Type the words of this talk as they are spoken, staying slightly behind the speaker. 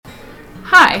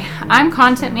Hi, I'm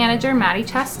Content Manager Maddie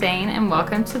Chastain, and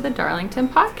welcome to the Darlington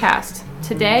Podcast.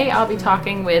 Today I'll be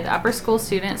talking with upper school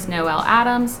students Noelle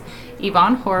Adams,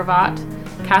 Yvonne Horvat,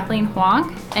 Kathleen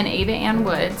Huang, and Ava Ann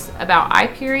Woods about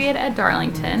iPeriod at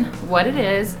Darlington, what it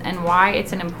is, and why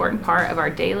it's an important part of our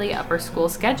daily upper school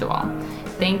schedule.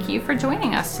 Thank you for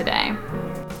joining us today.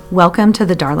 Welcome to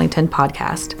the Darlington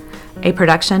Podcast, a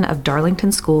production of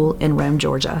Darlington School in Rome,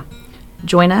 Georgia.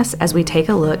 Join us as we take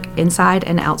a look inside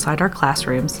and outside our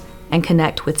classrooms and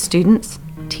connect with students,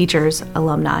 teachers,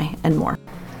 alumni, and more.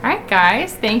 All right,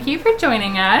 guys, thank you for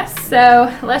joining us.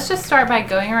 So let's just start by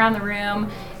going around the room,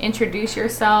 introduce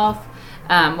yourself,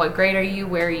 what grade are you,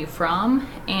 where are you from,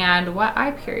 and what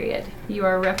iPeriod you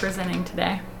are representing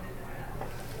today.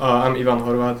 I'm Ivan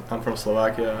Horvat. I'm from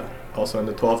Slovakia, also in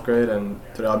the 12th grade, and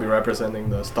today I'll be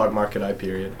representing the stock market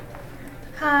iPeriod.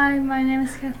 Hi, my name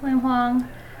is Kathleen Huang.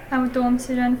 I'm a dorm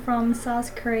student from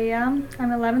South Korea. I'm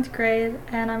 11th grade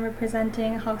and I'm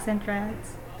representing Hawks and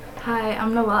Dreads. Hi,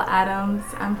 I'm Noelle Adams.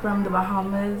 I'm from the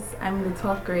Bahamas. I'm in the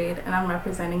 12th grade and I'm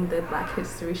representing the Black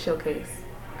History Showcase,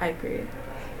 iPeriod.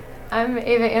 I'm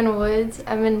Ava Ann Woods.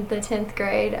 I'm in the 10th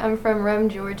grade. I'm from Rome,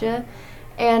 Georgia,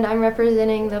 and I'm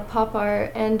representing the Pop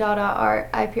Art and Dada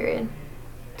Art iPeriod.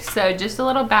 So just a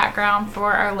little background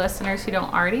for our listeners who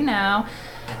don't already know.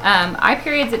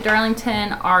 iPeriods at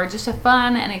Darlington are just a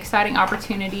fun and exciting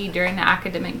opportunity during the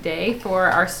academic day for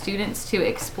our students to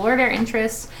explore their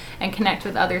interests and connect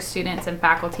with other students and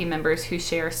faculty members who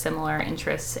share similar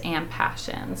interests and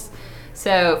passions.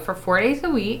 So for 4 days a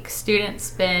week, students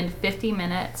spend 50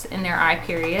 minutes in their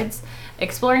iPeriods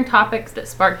exploring topics that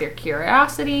spark their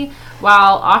curiosity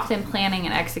while often planning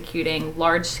and executing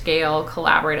large-scale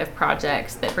collaborative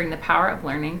projects that bring the power of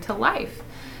learning to life.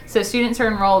 So students are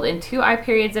enrolled in 2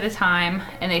 iPeriods at a time,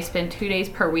 and they spend 2 days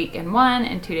per week in one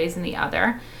and 2 days in the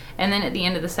other. And then at the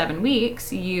end of the 7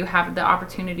 weeks, you have the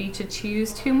opportunity to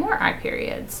choose 2 more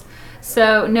iPeriods.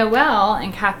 So Noelle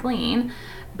and Kathleen,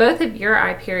 both of your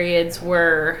iPeriods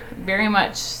were very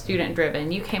much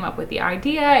student-driven. You came up with the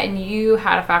idea, and you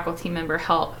had a faculty member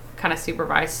help kind of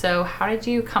supervise. So how did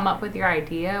you come up with your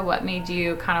idea? What made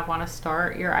you kind of want to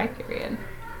start your iPeriod?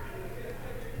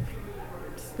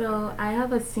 So I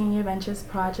have a senior ventures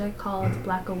project called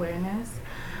Black Awareness,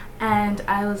 and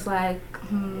I was like,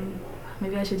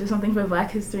 maybe I should do something for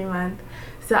Black History Month.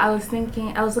 So I was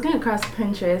looking across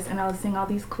Pinterest, and I was seeing all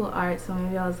these cool art, so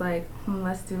maybe I was like,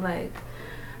 let's do like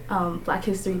Black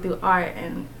History through art.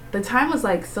 And the time was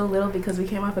like so little because we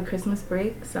came off a Christmas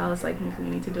break, so I was like, maybe we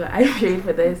need to do an iPeriod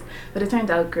for this. But it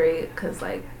turned out great because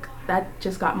like that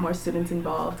just got more students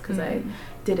involved because I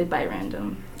did it by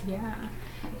random. Yeah.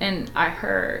 And I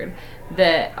heard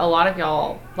that a lot of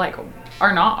y'all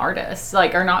are not artists,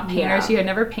 are not painters. Yeah. You had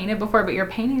never painted before, but your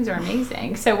paintings are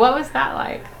amazing. So what was that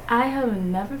like? I have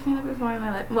never painted before in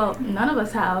my life. Well, none of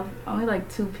us have. Only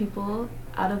 2 people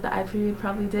out of the iPeriod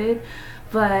probably did.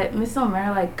 But Miss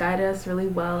Omer guided us really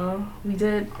well.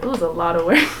 It was a lot of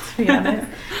work to be honest.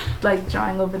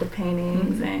 Drawing over the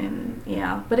paintings and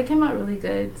yeah. But it came out really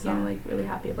good, so I'm really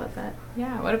happy about that.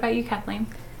 Yeah. What about you, Kathleen?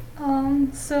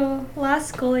 So last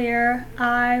school year,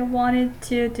 I wanted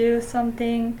to do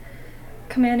something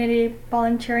community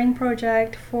volunteering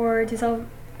project for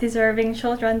deserving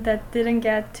children that didn't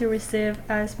get to receive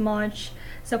as much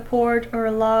support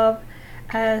or love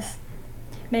as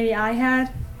maybe I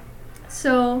had.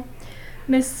 So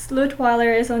Miss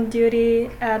Lutweiler is on duty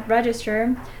at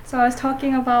Register, so I was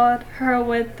talking about her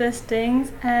with these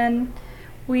things, and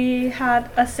we had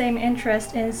a same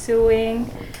interest in sewing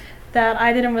that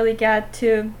I didn't really get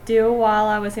to do while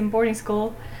I was in boarding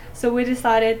school. So we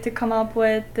decided to come up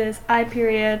with this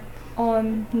iPeriod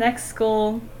on next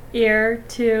school year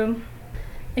to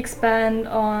expand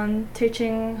on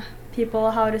teaching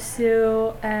people how to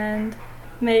sew and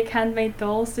make handmade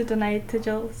dolls to donate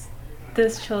to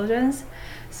these children.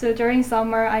 So during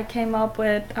summer, I came up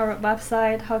with our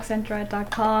website,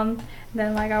 hawksandthread.com,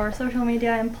 then our social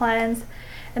media and plans.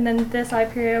 And then this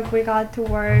iPeriod, we got to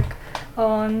work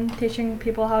on teaching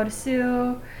people how to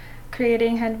sew,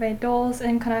 creating handmade dolls,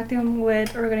 and connecting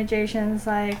with organizations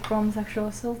like Rome Sexual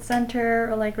Assault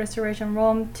Center or Restoration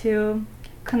Rome to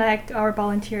connect our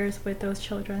volunteers with those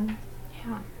children.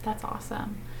 Yeah, that's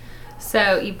awesome.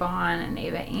 So Yvonne and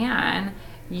Ava Ann,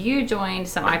 you joined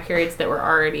some iPeriods that were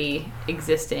already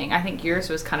existing. I think yours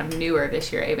was kind of newer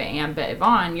this year, Ava Ann, but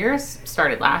Yvonne, yours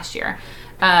started last year.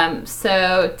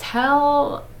 So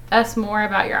tell us more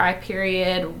about your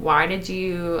iPeriod. Why did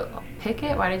you pick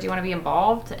it? Why did you want to be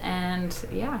involved? And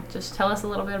yeah, just tell us a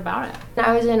little bit about it.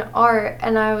 I was in art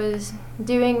and I was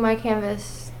doing my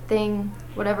Canvas thing,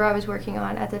 whatever I was working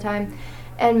on at the time,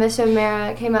 And Miss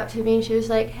O'Mara came up to me and she was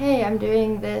like, hey, I'm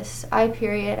doing this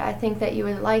iPeriod. I think that you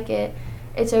would like it.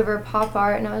 It's over pop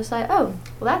art. And I was like, oh,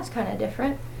 well, that's kind of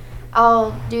different.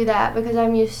 I'll do that because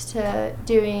I'm used to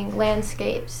doing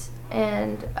landscapes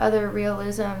and other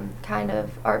realism kind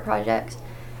of art projects.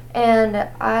 And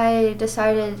I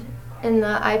decided in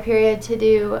the iPeriod to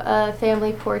do a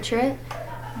family portrait,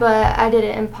 but I did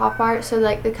it in pop art, so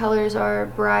like the colors are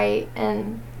bright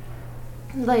and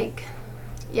like,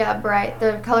 yeah, bright.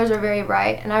 The colors are very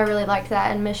bright, and I really liked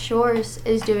that. And Miss Shores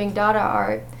is doing Dada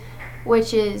art,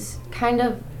 which is kind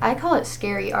of, I call it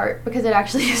scary art because it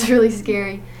actually is really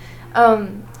scary.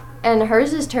 And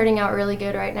hers is turning out really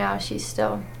good right now. She's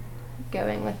still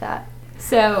going with that.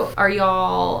 So are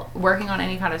y'all working on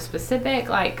any kind of specific,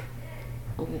 like,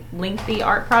 lengthy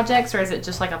art projects, or is it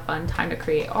just like a fun time to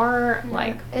create art?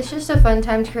 Like, it's just a fun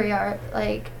time to create art.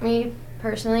 Like, me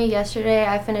personally, yesterday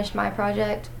I finished my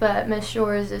project, but Miss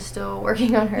Shores is still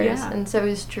working on hers, and so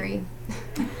is Tree.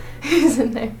 He's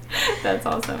in there. That's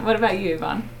awesome. What about you,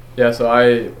 Yvonne? Yeah, so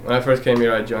when I first came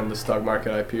here, I joined the stock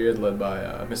market iPeriod led by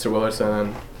Mr. Willerson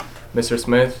and Mr.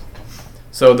 Smith.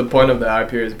 So the point of the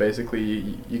iPeriod is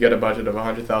basically you get a budget of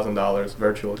 $100,000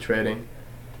 virtual trading,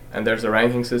 and there's a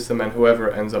ranking system, and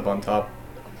whoever ends up on top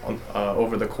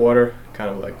over the quarter, kind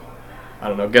of like, I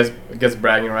don't know, gets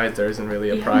bragging rights. There isn't really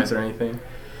a prize or anything.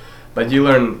 But you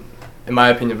learn, in my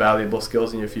opinion, valuable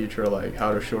skills in your future, like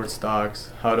how to short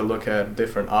stocks, how to look at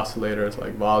different oscillators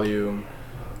like volume,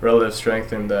 relative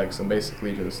strength index, and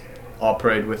basically just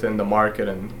operate within the market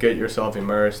and get yourself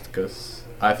immersed, because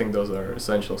I think those are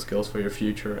essential skills for your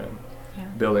future and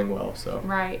building well. So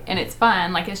right, and it's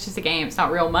fun. Like, it's just a game. It's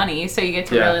not real money, so you get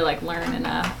to really like learn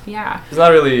enough. Yeah, it's not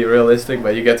really realistic,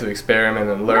 but you get to experiment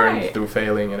and learn through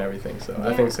failing and everything. So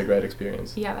I think it's a great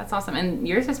experience. Yeah, that's awesome. And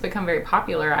yours has become very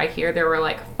popular. I hear there were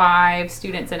like 5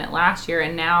 students in it last year,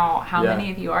 and now how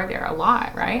many of you are there? A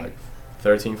lot, right? Like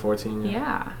 13, 14.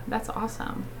 Yeah, that's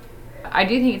awesome. I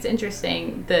do think it's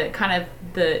interesting, the kind of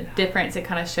the difference it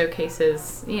kind of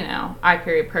showcases, you know,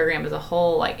 iPeriod program as a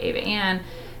whole. Like, Ava Ann,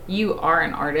 you are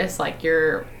an artist. Like,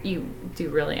 you do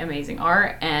really amazing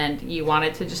art, and you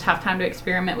wanted to just have time to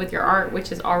experiment with your art,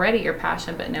 which is already your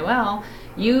passion. But Noelle,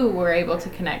 you were able to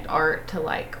connect art to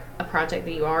like a project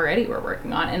that you already were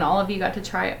working on, and all of you got to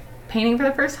try painting for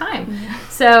the first time.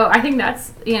 So I think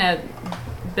that's, you know,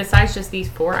 besides just these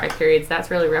 4 iPeriods, that's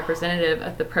really representative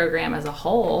of the program as a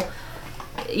whole.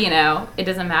 You know, it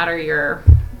doesn't matter your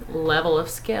level of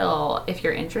skill if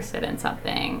you're interested in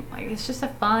something. Like, it's just a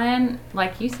fun,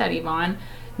 like you said, Yvonne,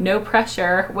 no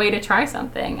pressure way to try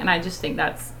something, and I just think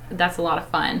that's a lot of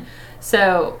fun.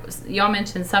 So y'all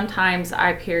mentioned sometimes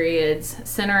iPeriods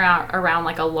center out around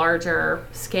like a larger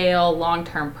scale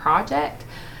long-term project.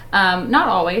 Not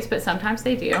always, but sometimes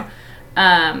they do.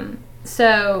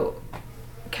 So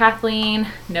Kathleen,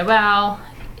 Noelle,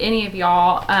 any of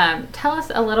y'all, tell us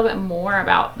a little bit more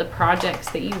about the projects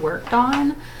that you worked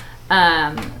on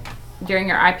during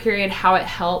your iPeriod, how it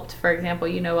helped, for example,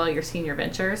 your senior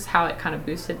ventures, how it kind of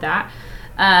boosted that,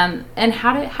 and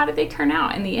how did they turn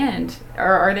out in the end,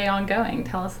 or are they ongoing?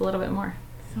 Tell us a little bit more.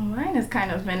 So mine is kind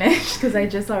of finished because I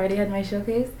just already had my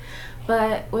showcase,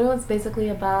 but what it was basically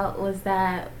about was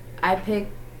that I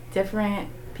picked different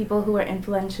people who were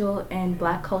influential in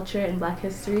Black culture and Black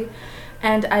history,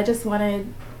 and I just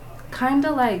wanted kind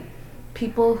of like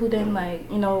people who didn't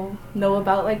know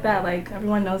about like that. Like,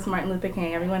 everyone knows Martin Luther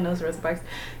King, everyone knows Rosa Parks,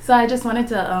 so I just wanted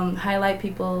to highlight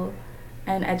people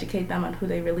and educate them on who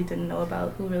they really didn't know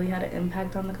about, who really had an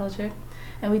impact on the culture.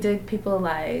 And we did people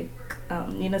like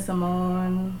Nina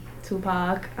Simone,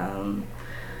 Tupac,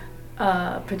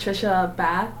 Patricia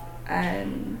Bath,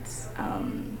 and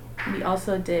we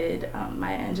also did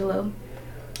Maya Angelou.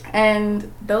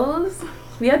 And those,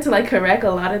 we had to like correct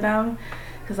a lot of them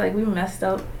because like we messed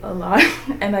up a lot,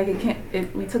 and like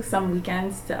we took some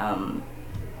weekends to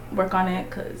work on it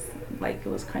because like it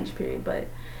was crunch period, but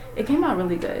it came out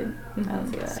really good.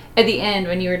 At the end,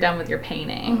 when you were done with your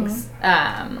paintings,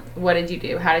 what did you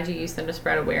do? How did you use them to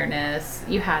spread awareness?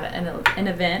 You had an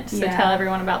event, so tell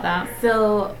everyone about that.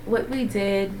 So what we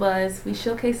did was we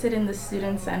showcased it in the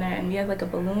student center, and we had like a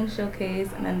balloon showcase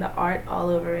and then the art all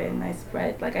over it, and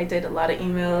I did a lot of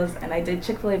emails, and I did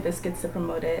Chick-fil-A biscuits to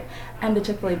promote it, and the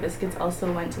Chick-fil-A biscuits also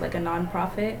went to like a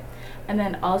nonprofit. And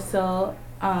then also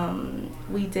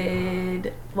we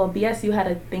did, BSU had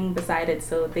a thing beside it,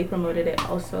 so they promoted it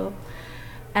also.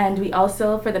 And we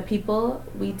also, for the people,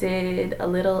 we did a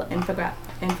little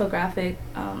infographic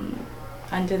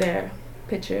under their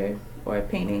picture or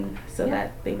painting so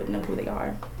that they would know who they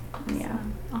are.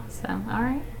 Awesome. All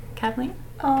right. Kathleen?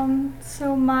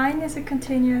 So mine is a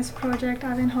continuous project.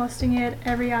 I've been hosting it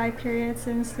every period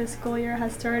since the school year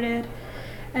has started,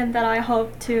 and that I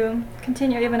hope to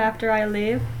continue even after I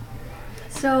leave.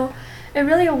 So it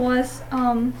really was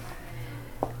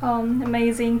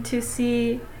amazing to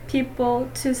see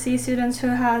students who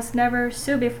has never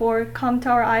sewed before come to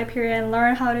our iPeriod and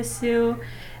learn how to sew,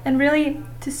 and really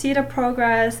to see the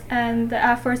progress and the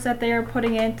efforts that they are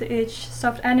putting into each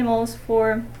stuffed animals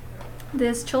for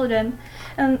these children.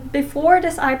 And before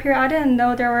this iPeriod, I didn't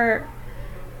know there were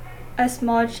as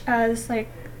much as like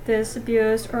this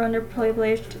abused or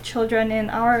underprivileged children in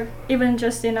our, even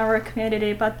just in our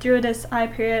community. But through this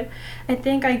iPeriod, I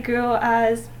think I grew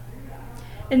as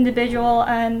individual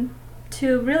and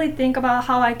to really think about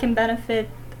how I can benefit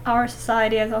our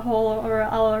society as a whole, or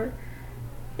our,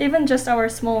 even just our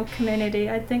small community.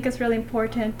 I think it's really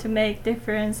important to make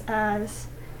difference as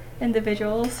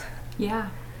individuals. Yeah,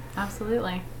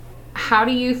 absolutely. How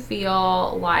do you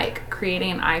feel like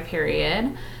creating an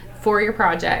iPeriod for your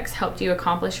projects helped you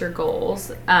accomplish your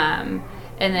goals? And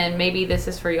then maybe this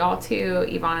is for y'all too,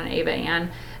 Yvonne and Ava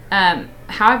Ann.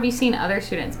 How have you seen other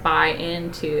students buy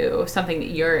into something that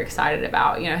you're excited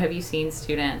about? You know, have you seen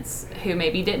students who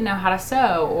maybe didn't know how to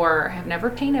sew or have never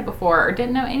painted before or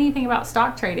didn't know anything about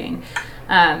stock trading?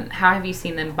 How have you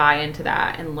seen them buy into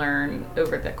that and learn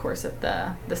over the course of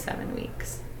the 7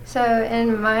 weeks? So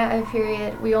in my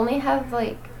iPeriod, we only have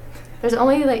there's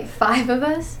only 5 of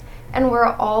us, and we're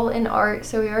all in art,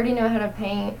 so we already know how to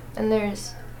paint, and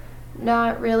there's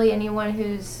not really anyone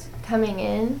who's coming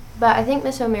in. But I think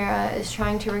Miss O'Mara is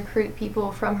trying to recruit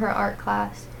people from her art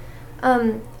class.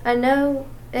 I know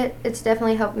it's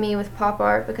definitely helped me with pop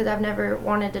art because I've never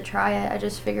wanted to try it. I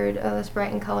just figured, oh, that's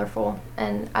bright and colorful,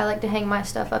 and I like to hang my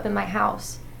stuff up in my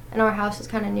house, and our house is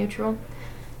kind of neutral.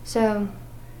 So,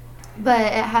 but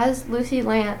it has, Lucy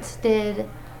Lance did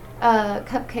a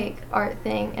cupcake art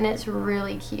thing, and it's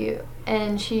really cute,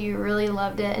 and she really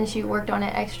loved it, and she worked on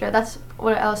it extra. That's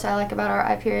what else I like about our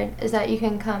iPeriod, is that you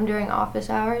can come during office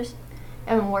hours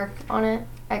and work on it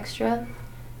extra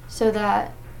so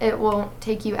that it won't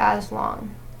take you as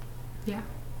long. Yeah.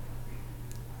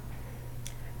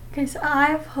 Okay, so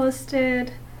I've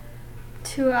hosted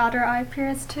 2 other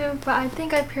iPeriods too, but I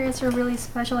think iPeriods are really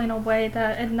special in a way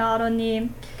that it not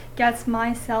only gets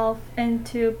myself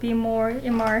into be more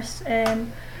immersed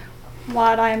in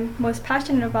what I'm most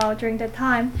passionate about during that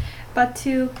time, but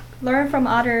to learn from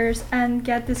others and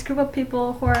get this group of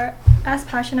people who are as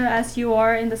passionate as you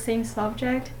are in the same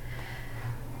subject.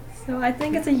 So I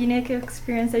think it's a unique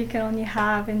experience that you can only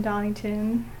have in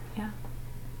Darlington. Yeah.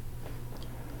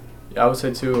 Yeah, I would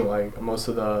say too, most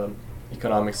of the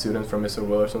economics students from Mr.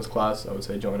 Willerson's class, I would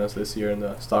say, join us this year in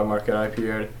the stock market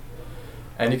iPeriod.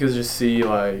 And you could just see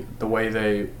the way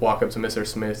they walk up to Mr.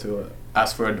 Smith to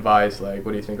ask for advice, what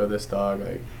do you think of this stock?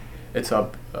 It's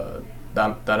up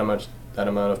that amount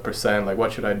of percent.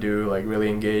 What should I do? Really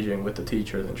engaging with the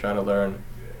teachers and trying to learn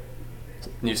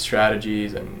new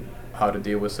strategies and how to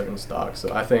deal with certain stocks.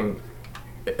 So I think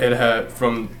it had,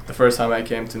 from the first time I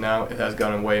came to now, it has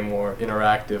gotten way more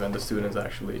interactive, and the students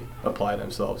actually apply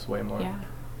themselves way more. Yeah.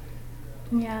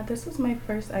 Yeah, this was my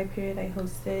first iPeriod I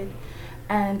hosted,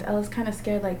 and I was kind of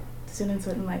scared students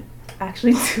wouldn't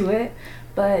actually do it,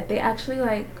 but they actually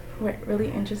were really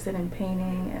interested in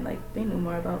painting, and they knew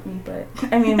more about me, but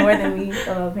I mean more than me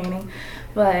about painting,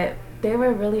 but they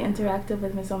were really interactive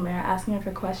with Miss O'Mara, asking her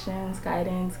for questions,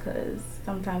 guidance, because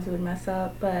sometimes we would mess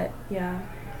up, but yeah,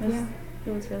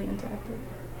 it was really interactive.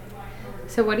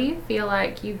 So what do you feel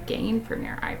like you've gained from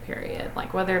your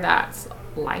iPeriod? Whether that's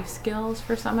life skills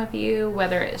for some of you,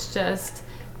 whether it's just,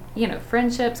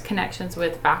 friendships, connections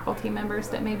with faculty members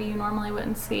that maybe you normally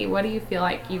wouldn't see. What do you feel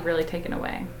like you've really taken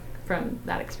away from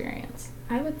that experience?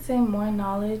 I would say more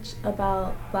knowledge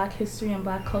about Black history and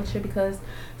Black culture, because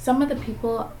some of the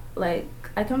people, I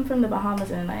come from the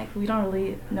Bahamas, and we don't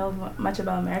really know much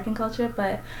about American culture,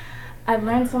 but I've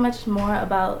learned so much more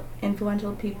about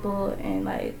influential people in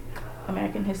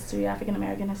American history, African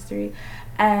American history,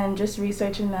 and just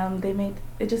researching them,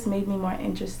 it just made me more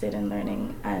interested in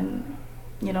learning and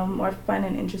more fun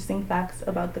and interesting facts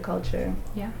about the culture.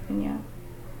 Yeah. And yeah.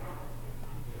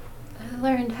 I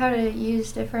learned how to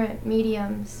use different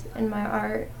mediums in my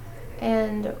art,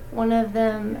 and one of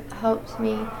them helped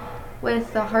me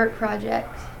with the heart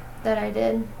project that I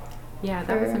did. Yeah,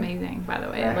 that was amazing, by the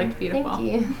way. It looked beautiful.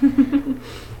 Thank you.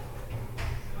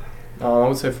 I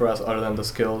would say for us, other than the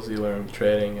skills you learn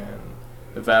trading and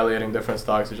evaluating different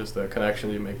stocks, it's just the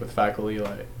connections you make with faculty.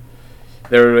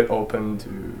 They're really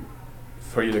open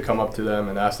for you to come up to them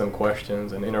and ask them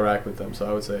questions and interact with them. So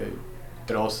I would say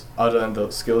it also, other than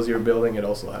the skills you're building, it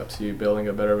also helps you building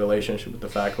a better relationship with the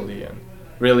faculty and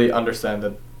really understand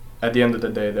that at the end of the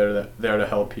day they're there to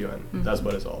help you, and that's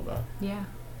what it's all about. Yeah.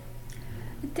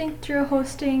 I think through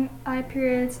hosting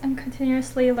iPeriods, I'm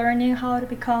continuously learning how to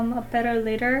become a better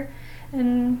leader,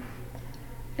 and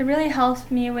it really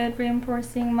helps me with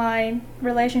reinforcing my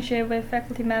relationship with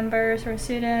faculty members or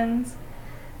students,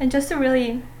 and just to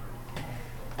really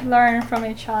learn from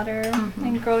each other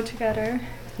and grow together.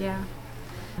 Yeah.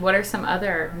 What are some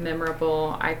other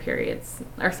memorable iPeriods,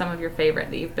 or some of your favorite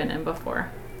that you've been in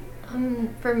before?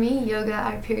 For me, yoga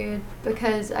iPeriod,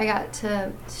 because I got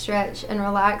to stretch and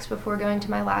relax before going to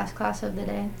my last class of the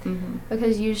day.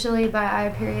 Because usually by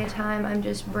iPeriod time, I'm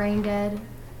just brain dead,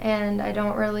 and I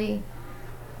don't really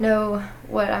know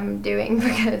what I'm doing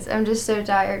because I'm just so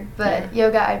tired. But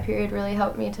yoga iPeriod really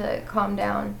helped me to calm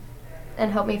down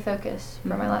and help me focus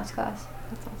for my last class.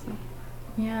 That's awesome.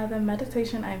 Yeah, the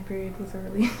meditation iPeriod was a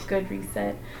really good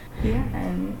reset. Yeah.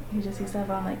 And he just used to have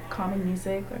on like calming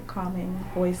music or calming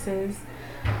voices.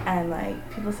 And like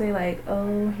people say like,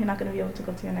 oh, you're not gonna be able to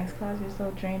go to your next class, you're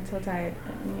so drained, so tired.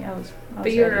 And me, I was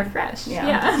But you were ready. refreshed.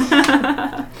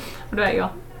 Yeah. What about you?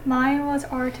 Mine was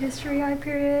art history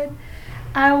iPeriod.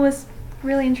 I was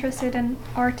really interested in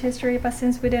art history, but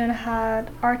since we didn't have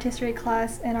art history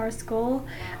class in our school,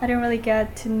 I didn't really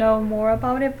get to know more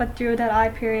about it. But through that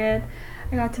iPeriod,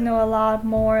 I got to know a lot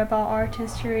more about art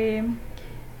history. And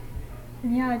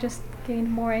yeah, I just gained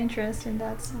more interest in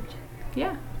that subject.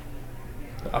 Yeah.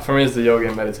 For me, it's the yoga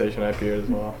and meditation iPeriod as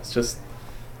well. It's just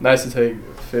nice to take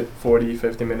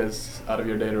 50 minutes out of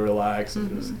your day to relax and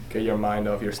just get your mind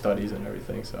off your studies and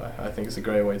everything. So I think it's a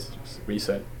great way to just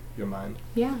reset your mind.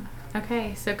 Yeah.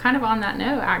 Okay, so kind of on that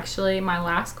note, actually, my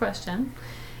last question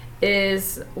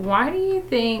is, why do you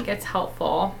think it's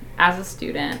helpful as a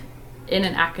student in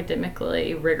an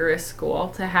academically rigorous school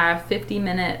to have 50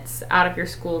 minutes out of your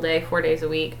school day, 4 days a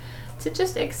week, to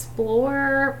just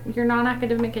explore your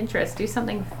non-academic interests, do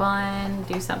something fun,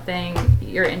 do something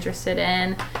you're interested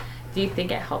in? Do you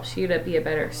think it helps you to be a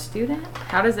better student?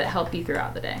 How does it help you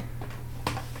throughout the day?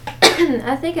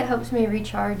 I think it helps me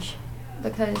recharge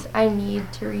because I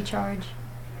need to recharge.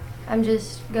 I'm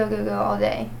just go all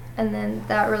day, and then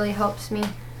that really helps me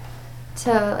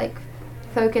to like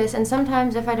focus. And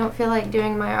sometimes if I don't feel like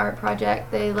doing my art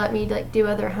project, they let me like do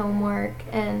other homework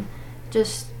and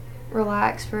just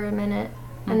relax for a minute,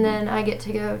 and then I get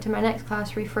to go to my next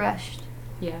class refreshed.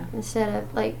 Yeah. Instead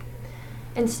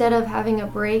of having a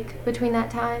break between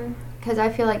that time, because I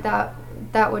feel like that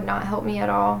would not help me at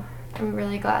all. I'm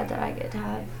really glad that I get to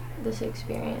have this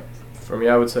experience. For me,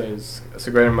 I would say it's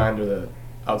a great reminder that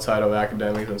outside of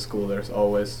academics and school, there's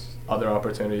always other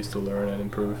opportunities to learn and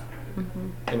improve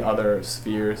in other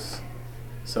spheres.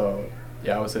 So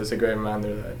yeah, I would say it's a great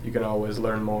reminder that you can always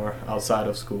learn more outside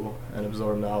of school and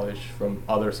absorb knowledge from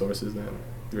other sources than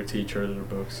your teachers or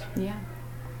books. Yeah.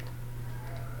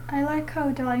 I like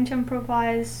how Darlington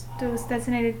provides those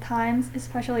designated times,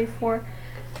 especially for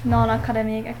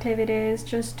non-academic activities,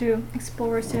 just to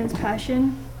explore students'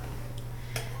 passion.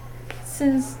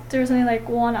 Since there's only like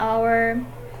 1 hour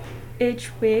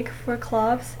each week for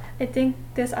clubs, I think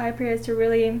this iPeriod is a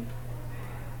really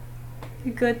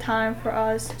good time for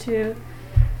us to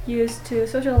use to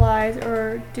socialize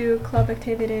or do club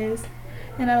activities.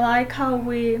 And I like how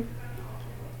it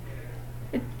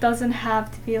doesn't have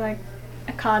to be like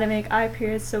academic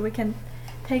iPeriods, so we can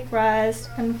take rest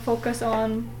and focus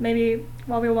on maybe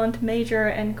what we want to major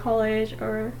in college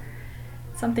or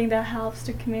something that helps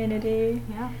the community.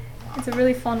 Yeah. It's a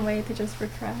really fun way to just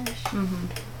refresh.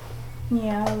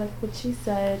 Yeah, like what she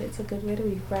said, it's a good way to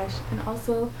refresh. And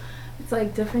also, it's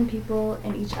like different people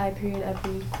in each iPeriod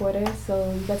every quarter,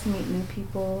 so you get to meet new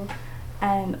people.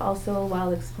 And also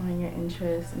while exploring your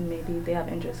interests, and maybe they have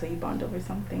interests, so you bond over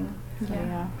something. So,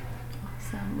 yeah.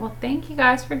 Awesome. Well, thank you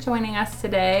guys for joining us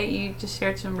today. You just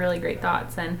shared some really great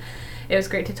thoughts, and it was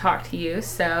great to talk to you,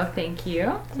 so thank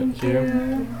you. Thank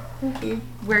you. Thank you.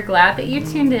 We're glad that you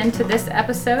tuned in to this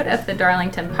episode of the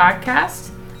Darlington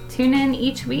Podcast. Tune in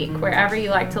each week wherever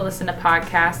you like to listen to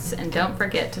podcasts, and don't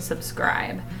forget to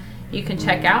subscribe. You can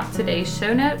check out today's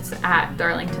show notes at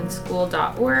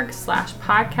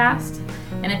darlingtonschool.org/podcast.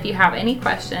 And if you have any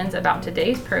questions about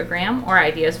today's program or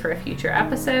ideas for a future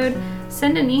episode,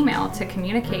 send an email to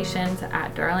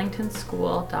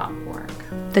communications@darlingtonschool.org.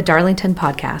 The Darlington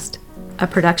Podcast, a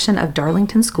production of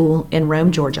Darlington School in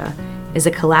Rome, Georgia, is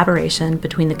a collaboration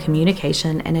between the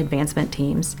communication and advancement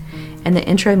teams, and the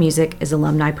intro music is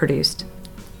alumni produced.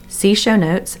 See show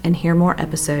notes and hear more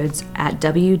episodes at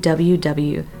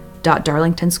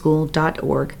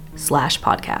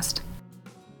www.darlingtonschool.org/podcast.